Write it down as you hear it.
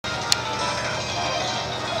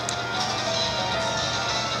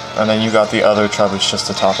and then you got the other Trubbish just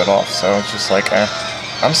to top it off. So it's just like, eh.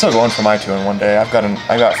 I'm still going for my 2-in-1 day.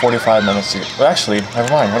 I got 45 minutes to get, well, actually,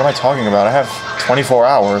 never mind. What am I talking about? I have 24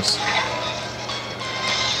 hours.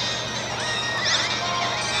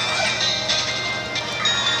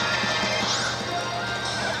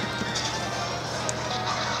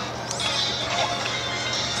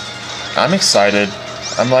 I'm excited.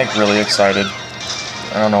 I'm like really excited.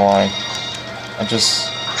 I don't know why. I just...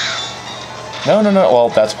 No. Well,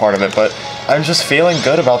 that's part of it, but I'm just feeling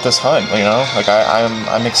good about this hunt, you know? Like,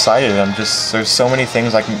 I'm excited. I'm just... There's so many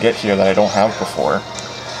things I can get here that I don't have before.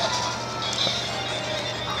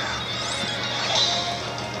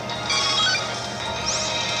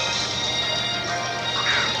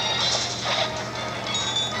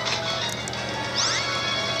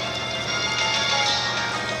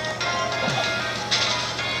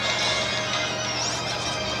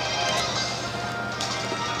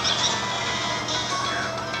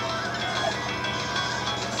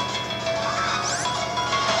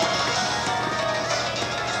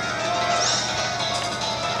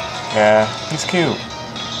 Yeah, he's cute.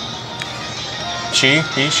 She?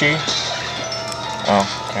 He? She? Oh,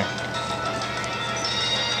 okay.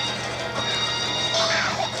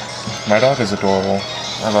 My dog is adorable.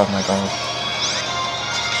 I love my dog.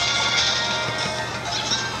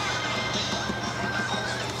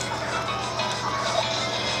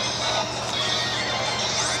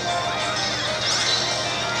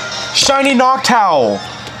 Shiny Noctowl!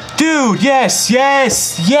 Dude, yes!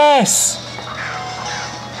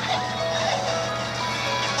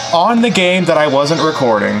 On the game that I wasn't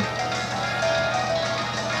recording.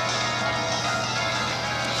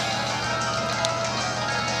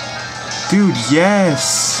 Dude,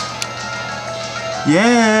 yes!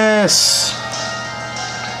 Yes!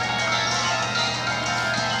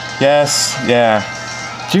 Yes, yeah.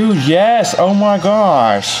 Dude, yes! Oh my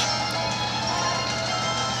gosh!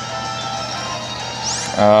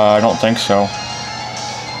 I don't think so.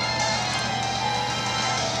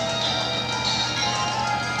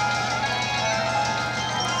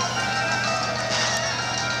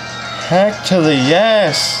 Heck to the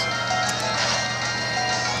yes!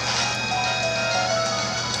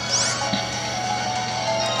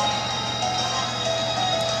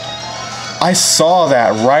 I saw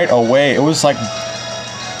that right away. It was like,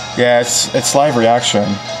 yeah, it's live reaction.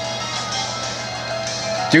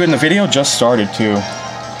 Dude, and the video just started too.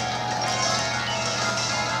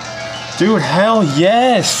 Dude, hell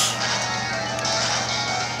yes!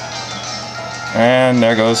 And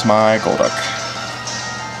there goes my Golduck.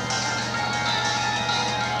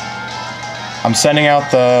 I'm sending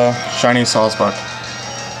out the shiny Sawsbuck.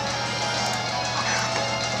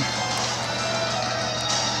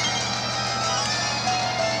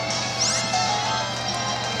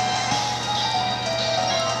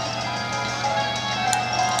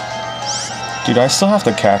 Dude, I still have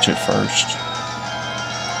to catch it first.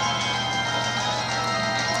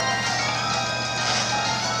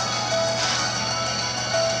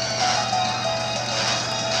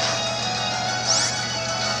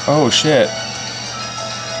 Oh shit.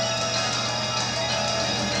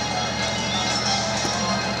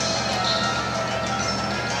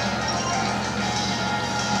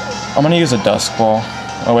 I'm gonna use a Dusk Ball.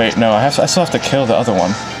 Oh wait, no, I still have to kill the other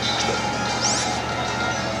one.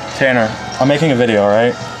 Tanner, I'm making a video,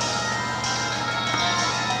 right?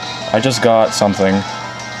 I just got something.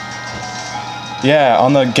 Yeah,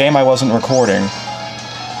 on the game I wasn't recording.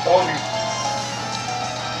 Told you.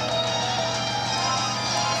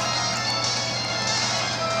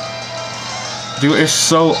 Dude, it's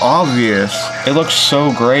so obvious. It looks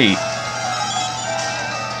so great.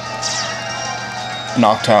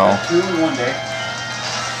 Noctowl. 2-in-1 day.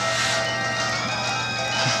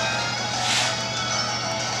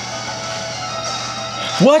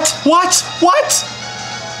 What?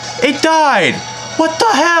 It died! What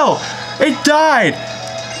the hell? It died!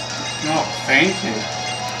 No, fainted.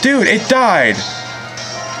 Dude, it died.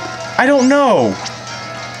 I don't know.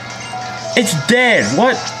 It's dead.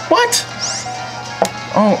 What?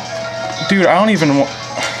 Oh, dude, I don't even want...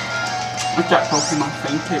 Look, that Pokemon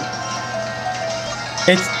fainted.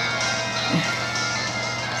 It's...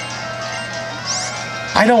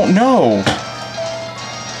 I don't know.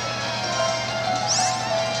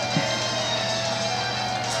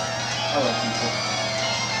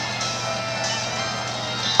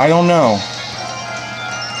 I don't know.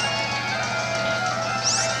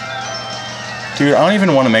 Dude, I don't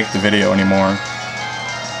even want to make the video anymore.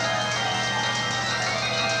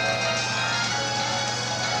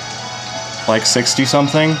 Like 60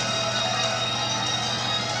 something?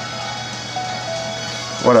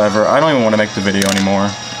 Whatever, I don't even want to make the video anymore.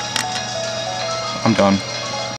 I'm done.